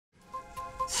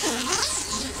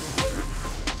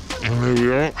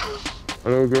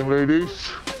Hello again,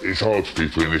 ladies. It's hard for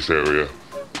people in this area.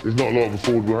 There's not a lot of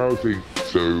affordable housing,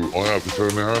 so I have to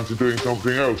turn my hand to doing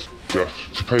something else,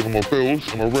 just to pay for my bills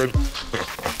and my rent.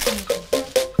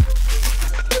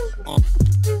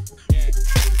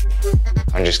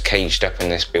 I'm just caged up in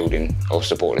this building of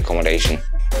supported accommodation.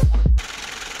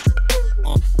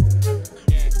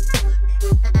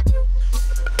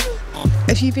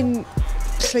 Have you been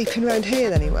sleeping around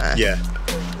here anywhere? Yeah,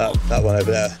 that one over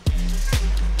there.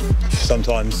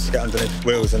 Sometimes get underneath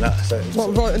wheels and that. So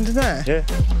What, right under there? Yeah.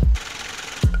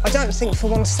 I don't think for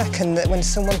one second that when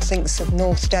someone thinks of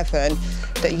North Devon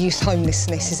that youth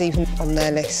homelessness is even on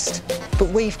their list. But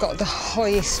we've got the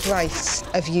highest rate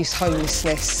of youth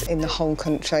homelessness in the whole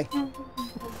country.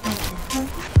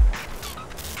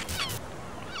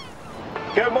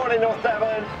 Good morning, North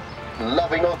Devon.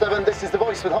 Loving North Devon. This is The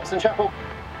Voice with Hopson Chapel.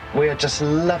 We are just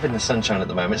loving the sunshine at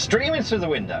the moment, streaming through the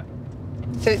window.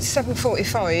 So it's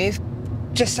 7:45.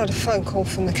 Just had a phone call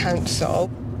from the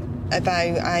council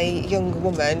about a young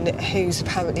woman who's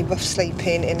apparently rough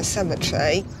sleeping in a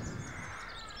cemetery.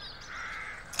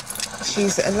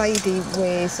 She's a lady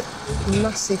with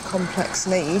massive complex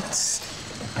needs,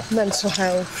 mental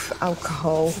health,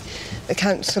 alcohol. The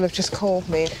council have just called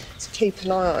me to keep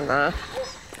an eye on her.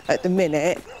 At the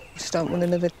minute, I just don't want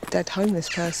another dead homeless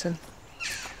person.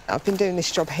 I've been doing this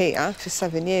job here for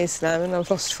 7 years now, and I've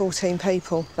lost 14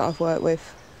 people that I've worked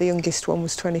with. The youngest one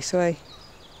was 23.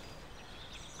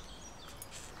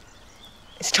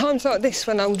 It's times like this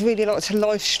when I would really like to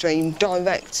live stream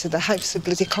direct to the House of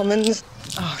Bloody Commons.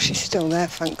 Oh, she's still there,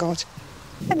 thank God.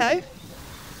 Hello.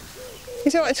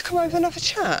 Is it all right to come over and have a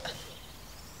chat?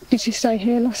 Did you stay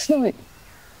here last night?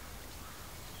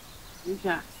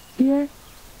 Yeah. Yeah.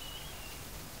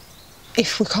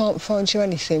 If we can't find you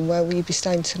anything, where will you be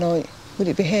staying tonight? Would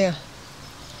it be here?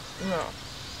 No.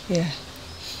 Yeah.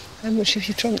 How much have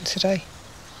you drunk today?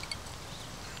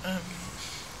 A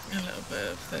little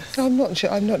bit of this. I'm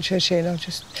not judging.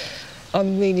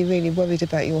 I'm really, really worried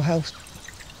about your health.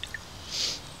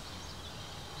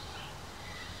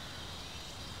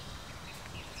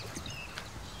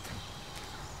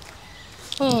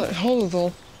 Oh, it's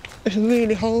horrible. It's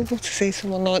really horrible to see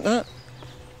someone like that.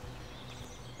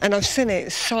 And I've seen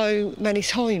it so many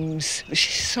times.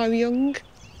 She's so young.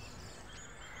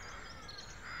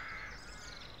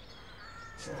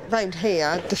 Around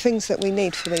here, the things that we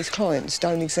need for these clients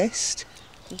don't exist.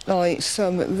 Like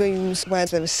some rooms where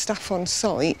there is staff on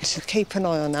site to keep an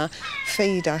eye on her,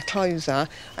 feed her, clothe her,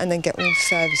 and then get all the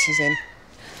services in.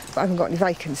 But I haven't got any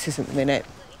vacancies at the minute.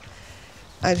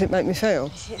 How does it make me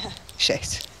feel? Yeah.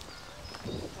 Shit.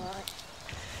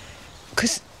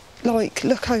 Because, like,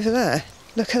 look over there.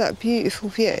 Look at that beautiful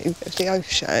view of the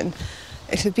ocean.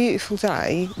 It's a beautiful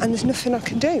day, and there's nothing I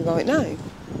can do right now.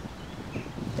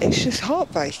 It's just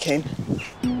heartbreaking.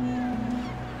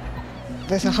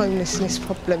 There's a homelessness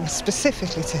problem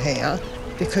specifically to here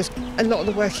because a lot of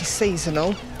the work is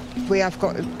seasonal. We have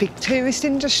got a big tourist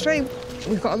industry.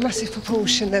 We've got a massive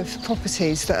proportion of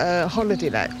properties that are holiday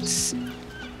lets.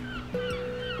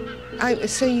 Out of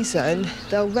season,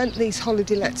 they'll rent these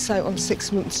holiday lets out on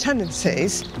 6 months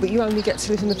tenancies, but you only get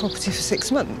to live in the property for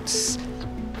 6 months.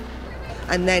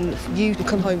 And then you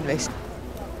become homeless.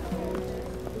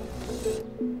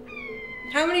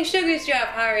 How many sugars do you have,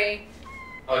 Harry?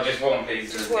 Oh, just one,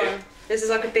 please. Just one. This is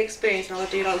like a big spoon, so I'll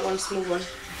do like one small one.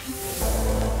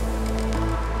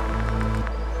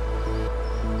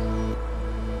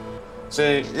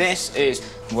 So this is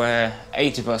where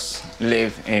 8 of us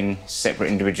live in separate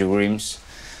individual rooms.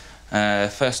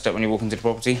 First up when you walk into the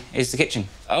property is the kitchen.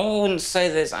 I wouldn't say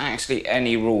there's actually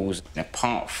any rules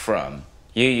apart from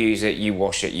you use it, you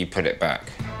wash it, you put it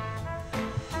back.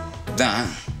 That,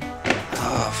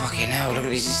 oh fucking hell, look at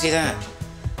this, you see that?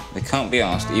 They can't be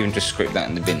asked to even just script that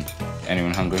in the bin.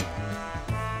 Anyone hungry?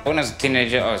 When I was a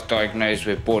teenager, I was diagnosed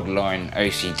with borderline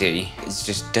OCD. It's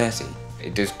just dirty.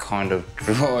 It does kind of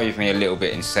drive me a little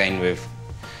bit insane with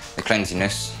the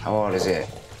cleanliness. How hard is it?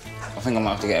 I think I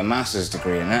might have to get a master's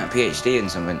degree in that, PhD in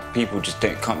something. People just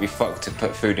can't be fucked to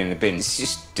put food in the bin. It's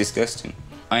just disgusting.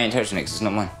 I ain't touching it 'cause it's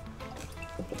not mine.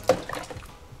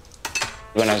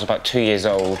 When I was about 2 years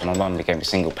old, my mum became a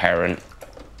single parent.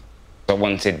 I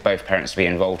wanted both parents to be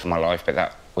involved in my life, but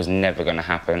that was never going to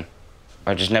happen.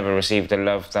 I just never received the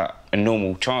love that a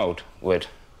normal child would.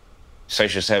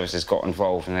 Social services got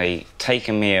involved and they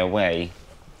taken me away.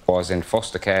 I was in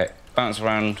foster care, bounced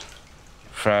around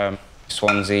from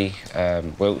Swansea,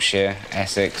 Wiltshire,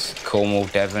 Essex, Cornwall,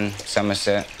 Devon,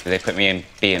 Somerset. They put me in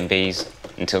B&Bs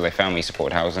until they found me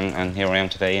supported housing, and here I am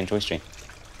today in Joy Street.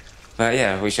 But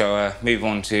yeah, we shall move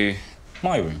on to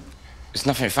my room. It's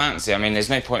nothing fancy. I mean, there's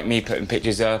no point in me putting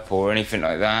pictures up or anything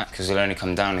like that, because they'll only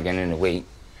come down again in a week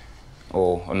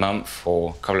or a month or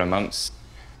a couple of months.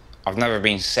 I've never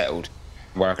been settled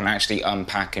where I can actually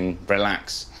unpack and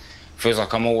relax. Feels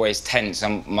like I'm always tense.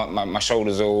 My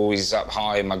shoulders are always up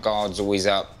high, my guard's always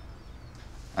up.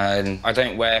 And I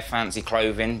don't wear fancy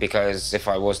clothing because if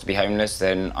I was to be homeless,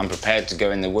 then I'm prepared to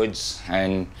go in the woods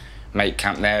and make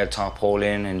camp there,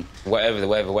 tarpaulin, and whatever the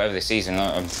weather, whatever the season,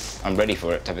 I'm ready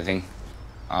for it type of thing.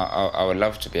 I would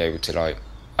love to be able to, like,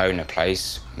 own a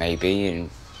place, maybe, and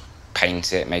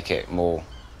paint it, make it more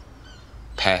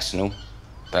personal.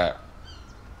 But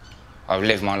I've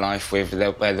lived my life with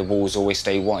where the walls always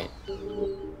stay white.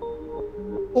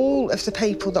 All of the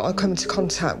people that I come into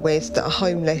contact with that are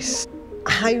homeless,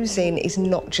 housing is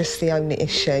not just the only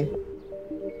issue.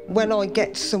 When I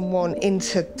get someone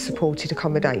into supported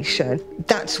accommodation,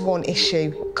 that's one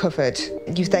issue covered.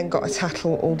 You've then got to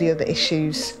tackle all the other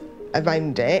issues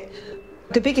around it.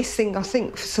 The biggest thing, I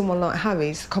think, for someone like Harry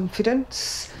is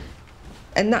confidence.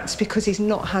 And that's because he's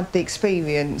not had the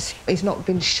experience. He's not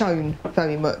been shown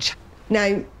very much.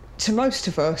 Now, to most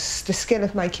of us, the skill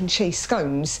of making cheese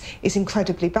scones is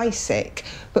incredibly basic.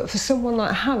 But for someone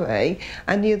like Harry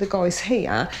and the other guys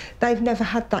here, they've never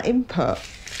had that input.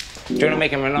 Do you want to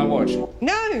make him a night watch?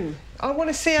 No! I want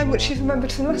to see how much you've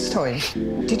remembered from last time.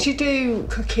 Did you do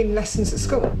cooking lessons at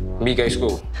school? Me go to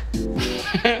school?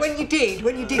 When you did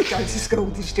go to school,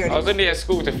 did you do anything? I was only at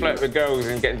school to flirt with girls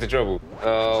and get into trouble.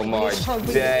 Oh, my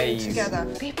days. Together.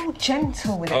 Be more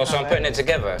gentle with it. Oh, so I'm putting it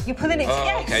together? You're putting it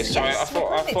together. Oh, OK, sorry. Yes, I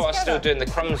thought I was still doing the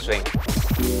crumbs thing.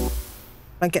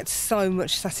 I get so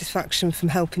much satisfaction from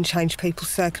helping change people's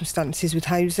circumstances with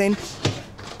housing.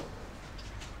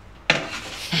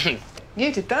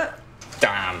 You did that.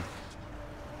 Damn.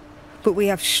 But we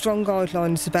have strong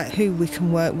guidelines about who we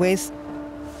can work with.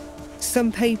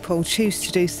 Some people choose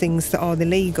to do things that are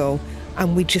illegal,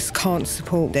 and we just can't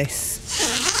support this.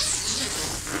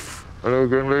 Hello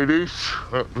again, ladies.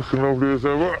 Looking lovely as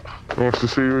ever. Nice to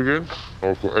see you again.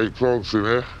 I've got 8 plants in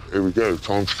there. Here we go,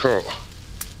 time to cut.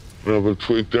 Another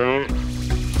twig down.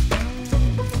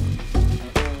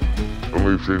 I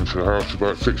moved into the house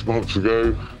about 6 months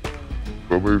ago.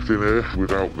 I moved in here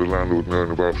without the landlord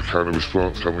knowing about the cannabis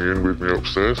plants coming in with me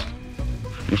upstairs.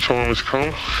 Your time has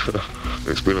come.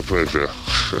 It's been a pleasure.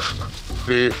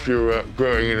 If you're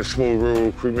growing in a small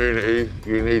rural community,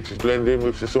 you need to blend in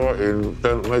with society and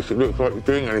don't make it look like you're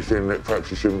doing anything that perhaps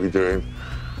you shouldn't be doing.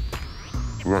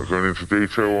 Without going into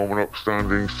detail, I'm an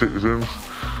upstanding citizen,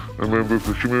 a member of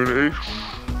the community.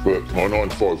 But my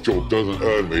 9-to-5 job doesn't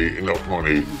earn me enough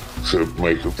money to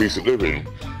make a decent living.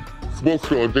 What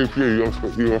could I do for you? I'll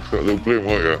put you off that little blimp,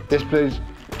 won't you? Yes, please.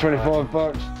 25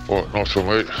 bucks. All right, nice one,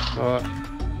 mate. All right.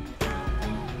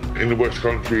 In the West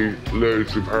Country,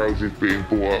 loads of houses being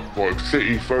bought up by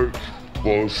city folk,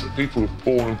 whilst people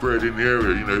born and bred in the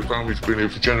area, you know, families been here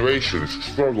for generations,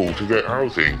 struggle to get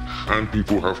housing, and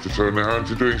people have to turn their hand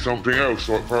to doing something else,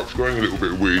 like perhaps growing a little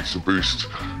bit of weed to boost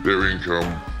their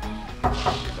income.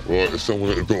 Right, there's someone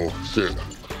at the door. Sit.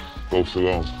 False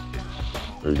alarm.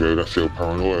 There you go, that's your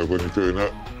paranoia when you're doing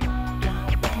that.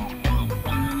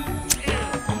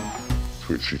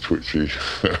 Twitchy, twitchy.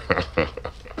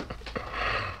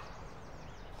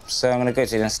 So I'm going to go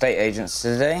to the estate agents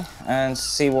today and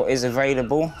see what is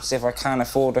available, see if I can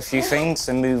afford a few things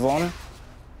and move on.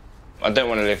 I don't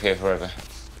want to live here forever.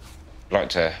 I'd like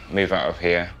to move out of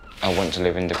here. I want to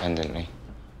live independently.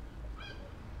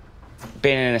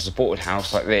 Being in a supported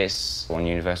house like this, on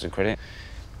universal credit,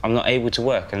 I'm not able to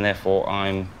work and therefore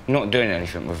I'm not doing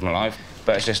anything with my life,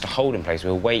 but it's just a holding place.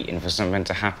 We're waiting for something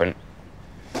to happen.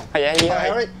 Hi,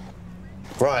 Harry.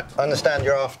 Right, I understand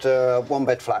you're after a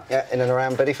 1-bed flat, yeah, in and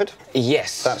around Bedford?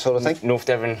 Yes. That sort of thing? North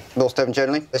Devon. North Devon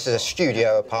generally. This is a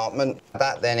studio apartment.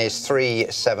 That then is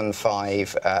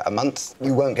 $375 a month.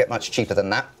 You won't get much cheaper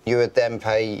than that. You would then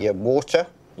pay your water,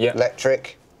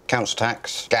 electric, council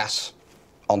tax, gas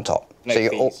on top. No so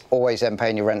you're fees. Always then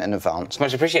paying your rent in advance.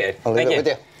 Much appreciated. I'll leave Thank it with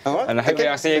you. All right. And hopefully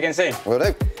I'll see you again soon. Will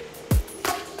do.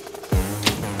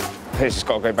 I've just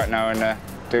got to go back now and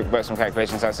work some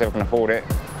calculations out, see if I can afford it.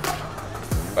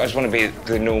 I just want to be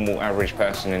the normal, average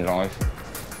person in life.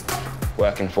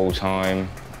 Working full-time,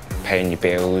 paying your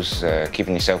bills,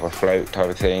 keeping yourself afloat type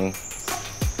of thing.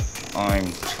 I'm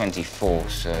 24,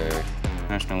 so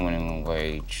national minimum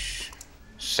wage,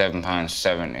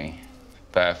 £7.70.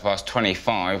 But if I was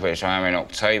 25, which I am in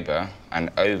October,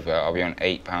 and over, I'll be on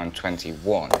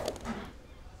 £8.21.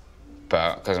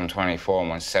 But because I'm 24,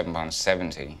 I'm on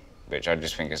 £7.70, which I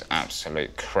just think is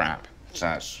absolute crap. So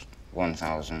that's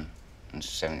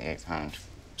 £1,078.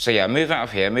 So yeah, I move out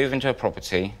of here, move into a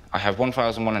property. I have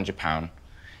 £1,100.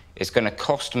 It's going to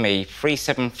cost me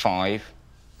 $375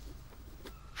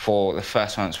 for the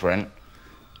first month's rent,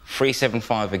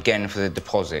 $375 again for the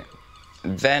deposit.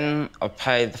 Then I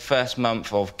pay the first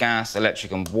month of gas,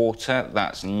 electric and water,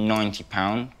 that's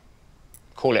 £90.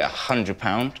 Call it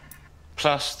 £100.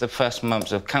 Plus the first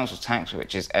month of council tax,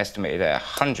 which is estimated at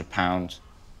 £100,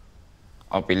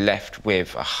 I'll be left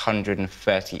with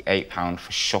 £138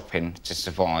 for shopping to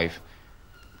survive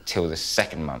till the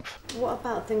second month. What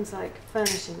about things like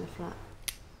furnishing the flat?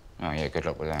 Oh yeah, good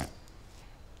luck with that.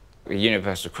 With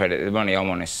Universal Credit, the money I'm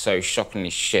on is so shockingly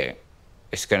shit,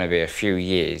 it's going to be a few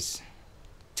years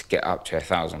to get up to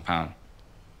 £1,000.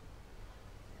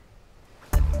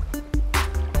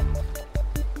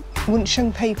 Once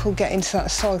young people get into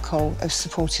that cycle of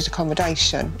supported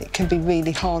accommodation, it can be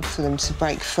really hard for them to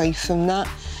break free from that,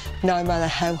 no matter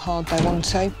how hard they want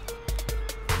to.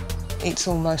 It's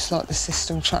almost like the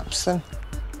system traps them.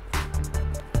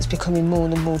 It's becoming more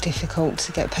and more difficult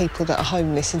to get people that are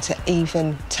homeless into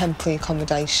even temporary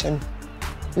accommodation,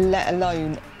 let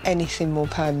alone anything more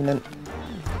permanent.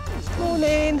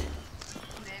 Morning.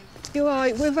 You're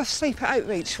right, we're rough sleeper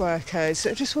outreach workers.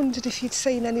 I just wondered if you'd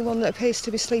seen anyone that appears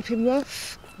to be sleeping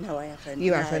rough. No, I haven't.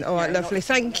 You haven't? All right, lovely,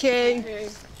 thank you.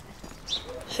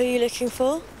 Who are you looking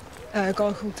for? A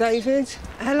guy called David.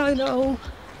 Hello, Noel.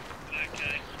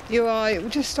 Okay. You're right, we're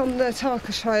just on the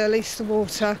Tarka Trail, east of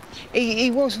Water.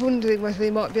 He was wondering whether he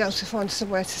might be able to find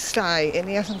somewhere to stay, and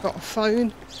he hasn't got a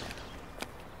phone.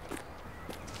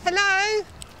 Hello?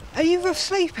 Are you rough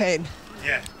sleeping?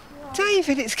 Yeah.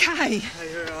 David, it's Kay.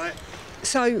 Hey, you all right?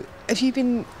 So, have you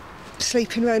been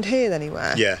sleeping around here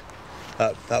anywhere? Yeah,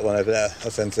 that one over there, I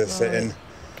tend to sit in.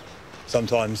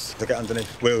 Sometimes to get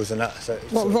underneath wheels and that. So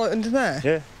What, right under there?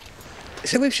 Yeah.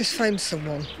 So we've just found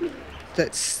someone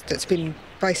that's been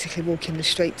basically walking the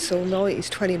streets all night. He's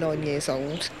 29 years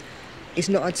old. He's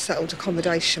not had settled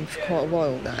accommodation for quite a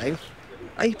while now.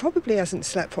 He probably hasn't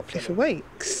slept properly for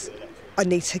weeks. I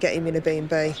need to get him in a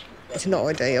B&B. It's not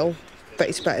ideal, but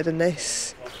it's better than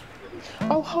this.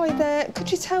 Oh, hi there.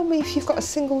 Could you tell me if you've got a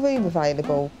single room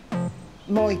available?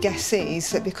 My guess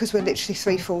is that because we're literally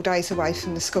 3-4 days away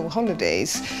from the school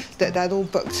holidays, that they're all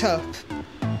booked up.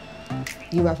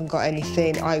 You haven't got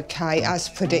anything, OK, as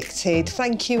predicted.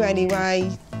 Thank you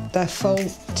anyway. They're full,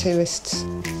 tourists.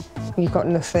 You've got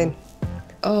nothing.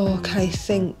 Oh, OK,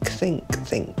 think.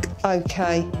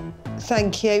 OK,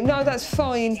 thank you. No, that's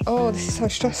fine. Oh, this is so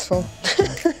stressful.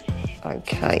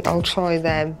 OK, I'll try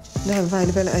them. No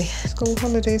availability. School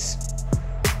holidays.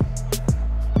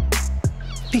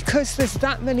 Because there's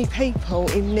that many people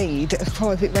in need of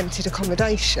private rented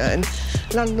accommodation,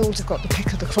 landlords have got the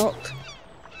pick of the crop.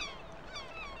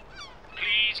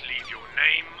 Please leave your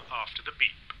name after the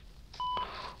beep.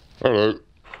 Hello,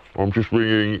 I'm just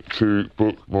ringing to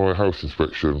book my house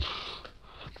inspection.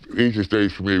 The easiest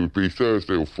days for me would be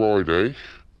Thursday or Friday,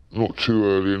 not too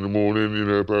early in the morning, you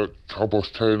know, about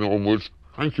 10:30 onwards.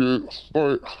 Thank you,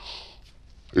 bye.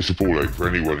 It's a ball ache for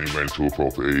anyone in rental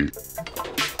property,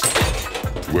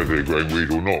 whether they're growing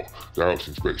weed or not. The house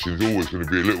inspection is always going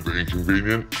to be a little bit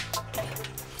inconvenient.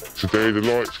 Today the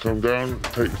lights come down,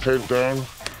 take the tent down,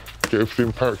 get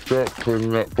everything packed up,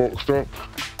 cleaning that boxed up.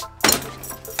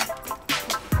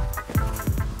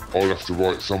 I'll have to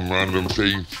write some random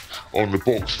thing on the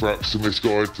box perhaps to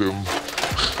misguide them.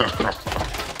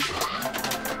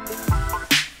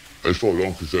 As far as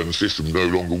I'm concerned, the system no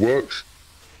longer works.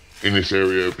 In this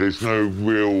area, there's no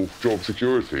real job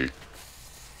security.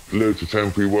 Loads of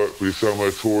temporary work for the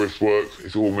summer, tourist work,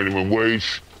 it's all minimum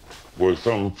wage. Whereas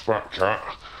some fat cat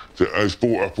that has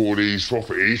bought up all these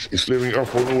properties is living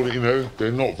up on all, you know,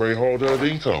 they're not very hard-earned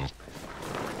income.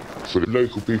 For the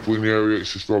local people in the area,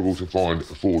 it's a struggle to find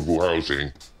affordable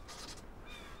housing.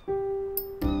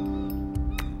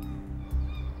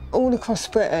 All across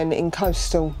Britain, in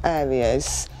coastal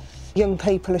areas, young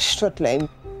people are struggling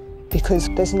because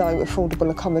there's no affordable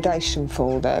accommodation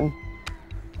for them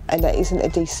and there isn't a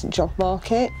decent job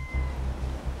market.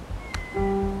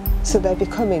 So they're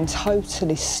becoming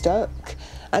totally stuck.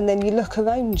 And then you look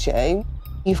around you,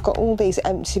 you've got all these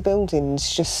empty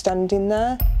buildings just standing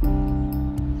there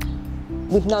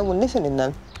with no one living in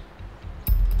them.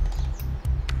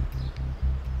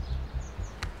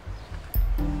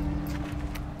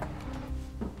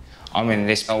 I'm in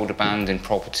this old abandoned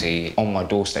property on my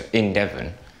doorstep in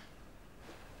Devon.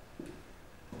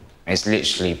 It's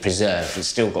literally preserved. It's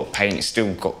still got paint, it's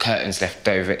still got curtains left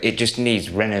over. It just needs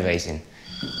renovating.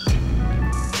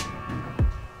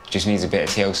 Just needs a bit of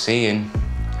TLC and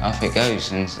off it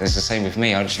goes. And it's the same with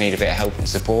me. I just need a bit of help and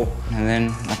support and then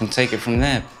I can take it from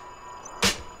there.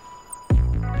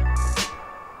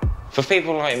 For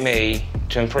people like me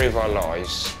to improve our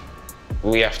lives,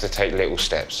 we have to take little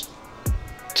steps.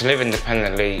 To live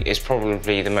independently is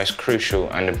probably the most crucial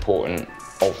and important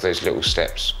of those little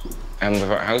steps. And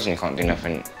without housing, you can't do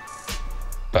nothing.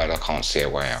 But I can't see a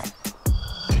way out.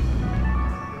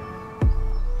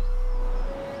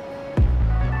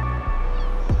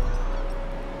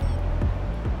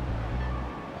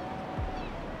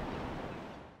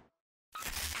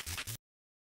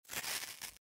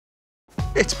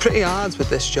 It's pretty hard with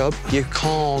this job. You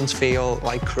can't feel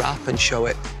like crap and show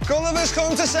it. Gulliver's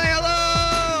come to say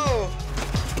hello!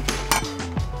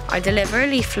 I deliver a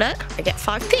leaflet, I get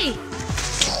 5p.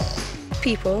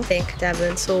 People think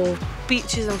Devon's all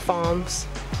beaches and farms,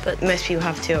 but most people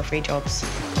have 2 or 3 jobs.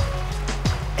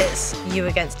 It's you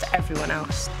against everyone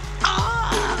else.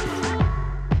 Ah!